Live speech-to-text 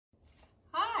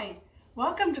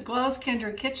Welcome to Glow's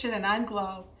Kindred Kitchen, and I'm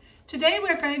Glow. Today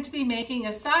we're going to be making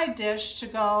a side dish to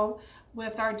go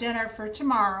with our dinner for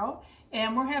tomorrow,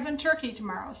 and we're having turkey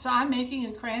tomorrow. So I'm making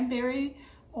a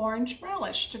cranberry-orange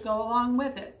relish to go along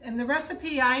with it. And the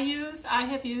recipe I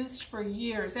have used for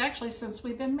years, actually since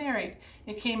we've been married.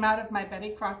 It came out of my Betty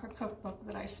Crocker cookbook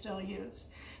that I still use.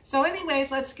 So anyway,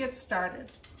 let's get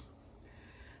started.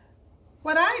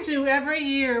 What I do every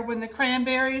year when the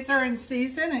cranberries are in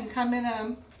season and come in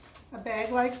a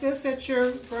bag like this at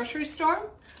your grocery store,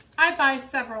 I buy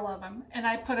several of them and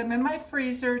I put them in my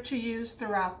freezer to use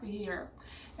throughout the year.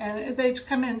 And they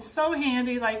come in so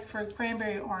handy, like for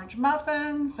cranberry orange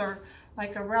muffins or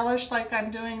like a relish like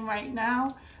I'm doing right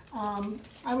now.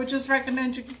 I would just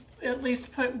recommend you at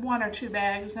least put 1 or 2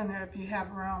 bags in there if you have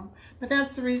room. But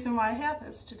that's the reason why I have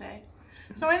this today.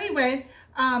 So anyway,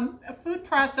 a food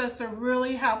processor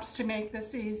really helps to make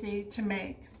this easy to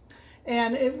make.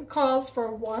 And it calls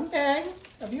for 1 bag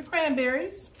of your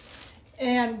cranberries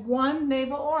and 1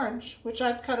 navel orange, which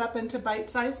I've cut up into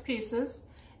bite-sized pieces.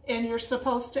 And you're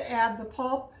supposed to add the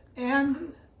pulp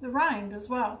and the rind as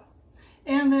well.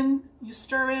 And then you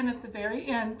stir in at the very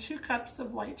end 2 cups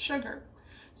of white sugar.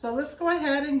 So let's go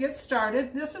ahead and get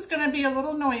started. This is going to be a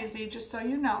little noisy, just so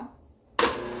you know.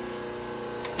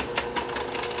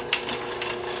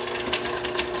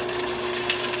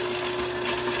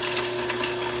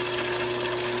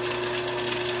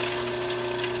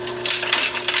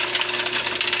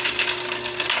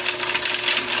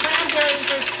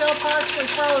 They're still partially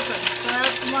frozen, so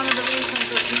that's one of the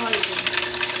reasons it's noisy.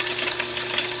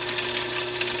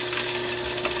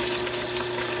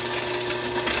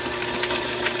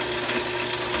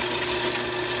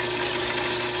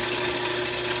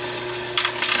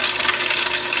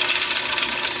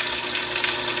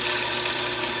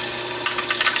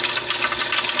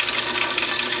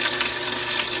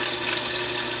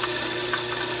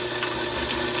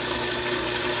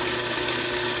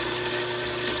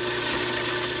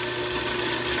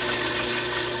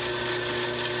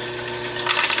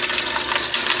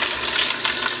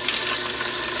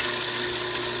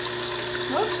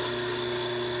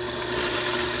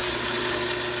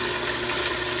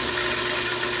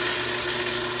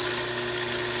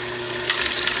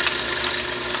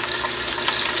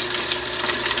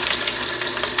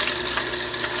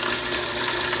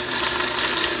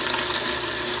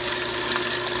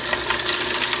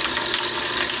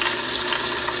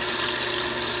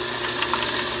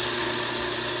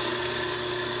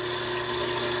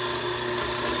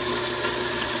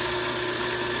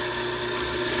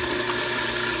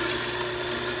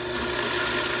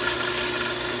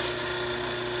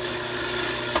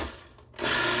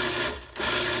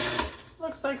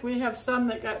 Looks like we have some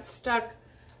that got stuck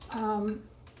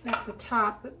at the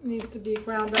top that need to be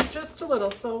ground up just a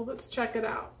little, so let's check it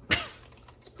out.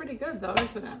 It's pretty good though,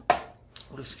 isn't it?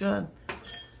 Looks good.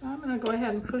 So I'm going to go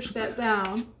ahead and push that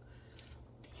down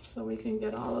so we can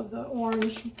get all of the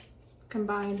orange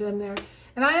combined in there.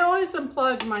 And I always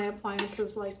unplug my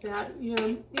appliances like that. You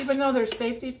know, even though there's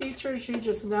safety features, you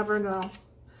just never know.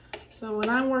 So when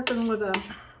I'm working with a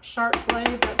sharp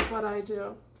blade, that's what I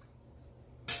do.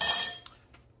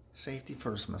 Safety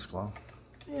first, Miss Glow.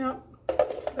 Yep,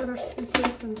 better be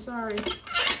safe than sorry.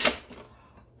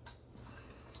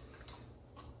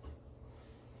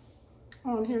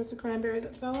 Oh, and here's the cranberry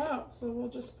that fell out, so we'll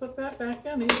just put that back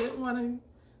in. He didn't want to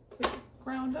get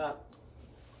ground up.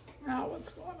 Now what's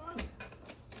going on?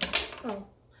 Oh,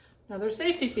 another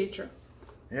safety feature.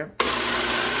 Yep.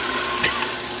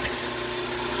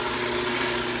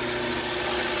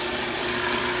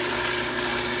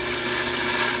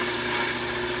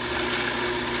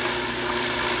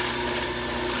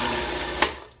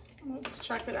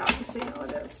 Check it out and see how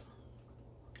it is.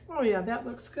 Oh yeah, that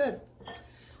looks good.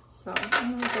 So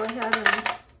I'm going to go ahead and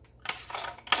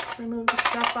just remove the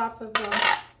stuff off of the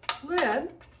lid.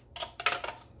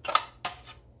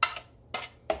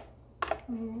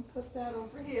 And we'll put that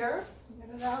over here, get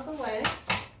it out of the way.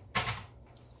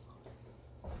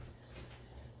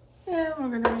 And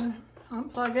we're going to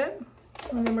unplug it.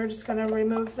 And then we're just going to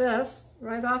remove this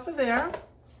right off of there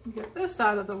and get this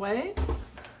out of the way.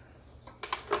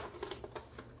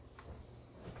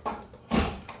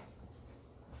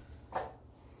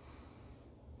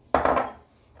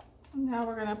 Now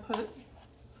we're going to put it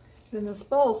in this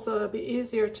bowl so it'll be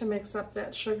easier to mix up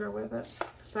that sugar with it,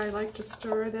 because I like to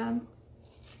stir it in.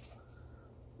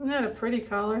 Isn't that a pretty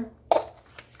color?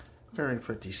 Very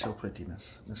pretty, so pretty,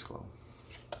 Miss Glow.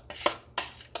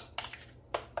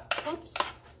 Oops.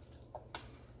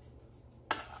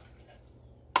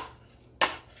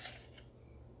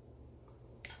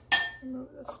 Remove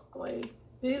this blade.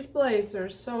 These blades are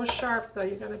so sharp though,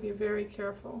 you got to be very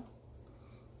careful.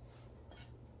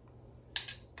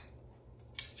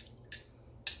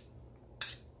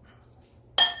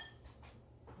 Put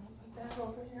that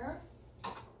over here.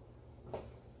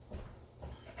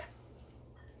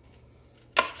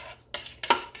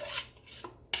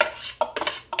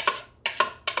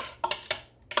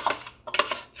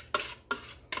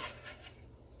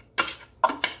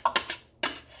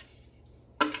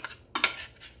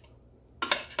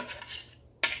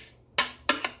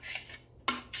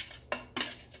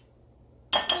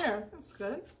 There, that's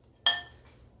good.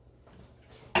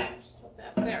 Just put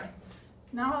that there.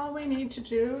 Now all we need to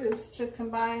do is to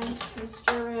combine and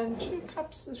stir in 2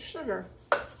 cups of sugar.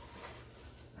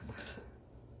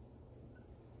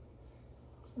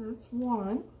 So that's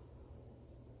 1.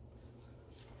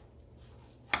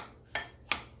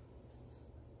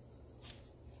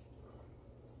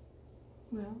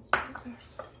 Well, let's put it there.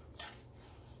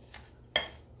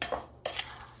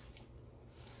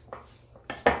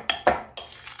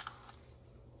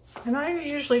 And I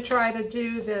usually try to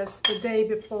do this the day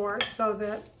before so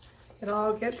that it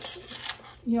all gets,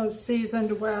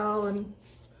 seasoned well and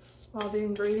all the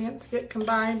ingredients get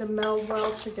combined and meld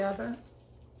well together.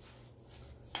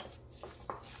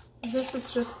 This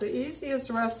is just the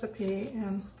easiest recipe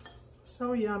and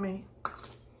so yummy.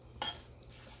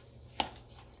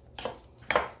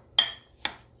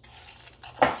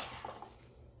 Of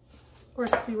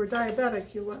course, if you were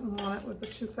diabetic, you wouldn't want it with the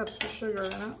 2 cups of sugar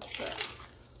in it. But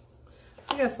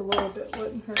I guess a little bit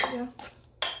wouldn't hurt you.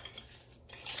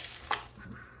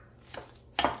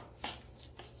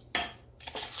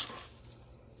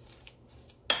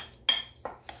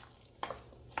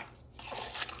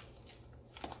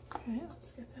 Okay,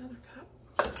 let's get the other cup.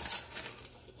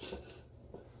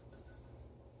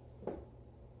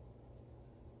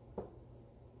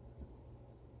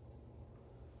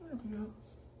 There we go.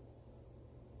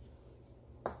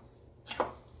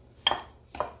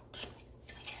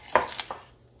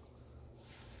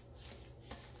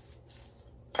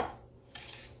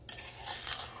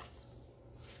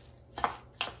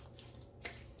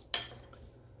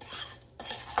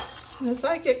 And as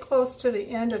I get close to the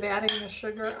end of adding the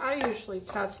sugar, I usually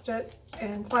test it,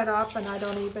 and quite often I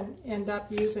don't even end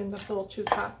up using the full 2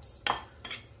 cups.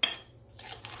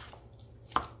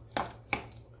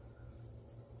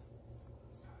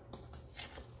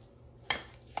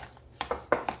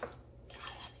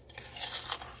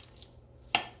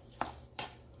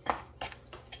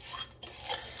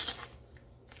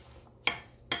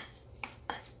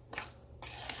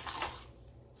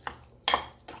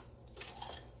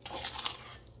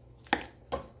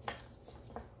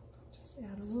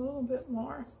 Add a little bit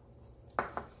more.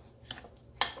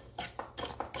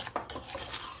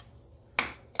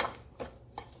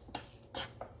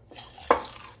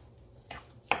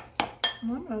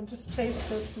 I'm going to just taste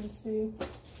this and see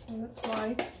what it's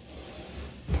like.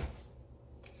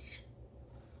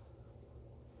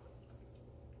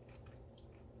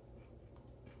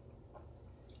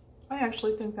 I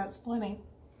actually think that's plenty.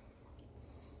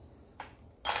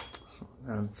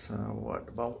 That's what,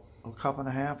 about a cup and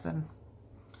a half then?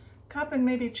 Cup and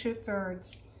maybe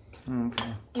 2/3.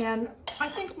 Okay. And I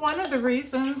think one of the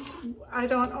reasons I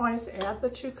don't always add the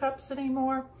 2 cups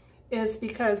anymore is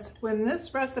because when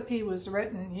this recipe was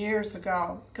written years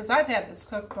ago, because I've had this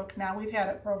cookbook now, we've had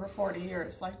it for over 40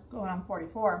 years, like going on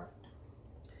 44.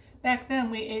 Back then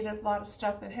we ate a lot of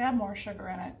stuff that had more sugar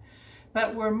in it,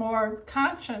 but we're more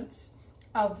conscious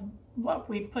of what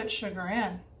we put sugar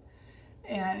in,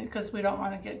 and because we don't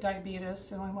want to get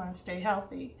diabetes and we want to stay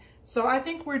healthy. So I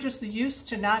think we're just used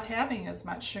to not having as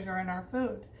much sugar in our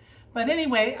food. But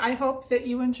anyway, I hope that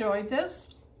you enjoyed this,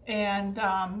 and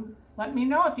let me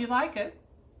know if you like it.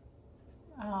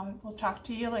 We'll talk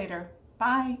to you later.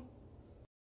 Bye.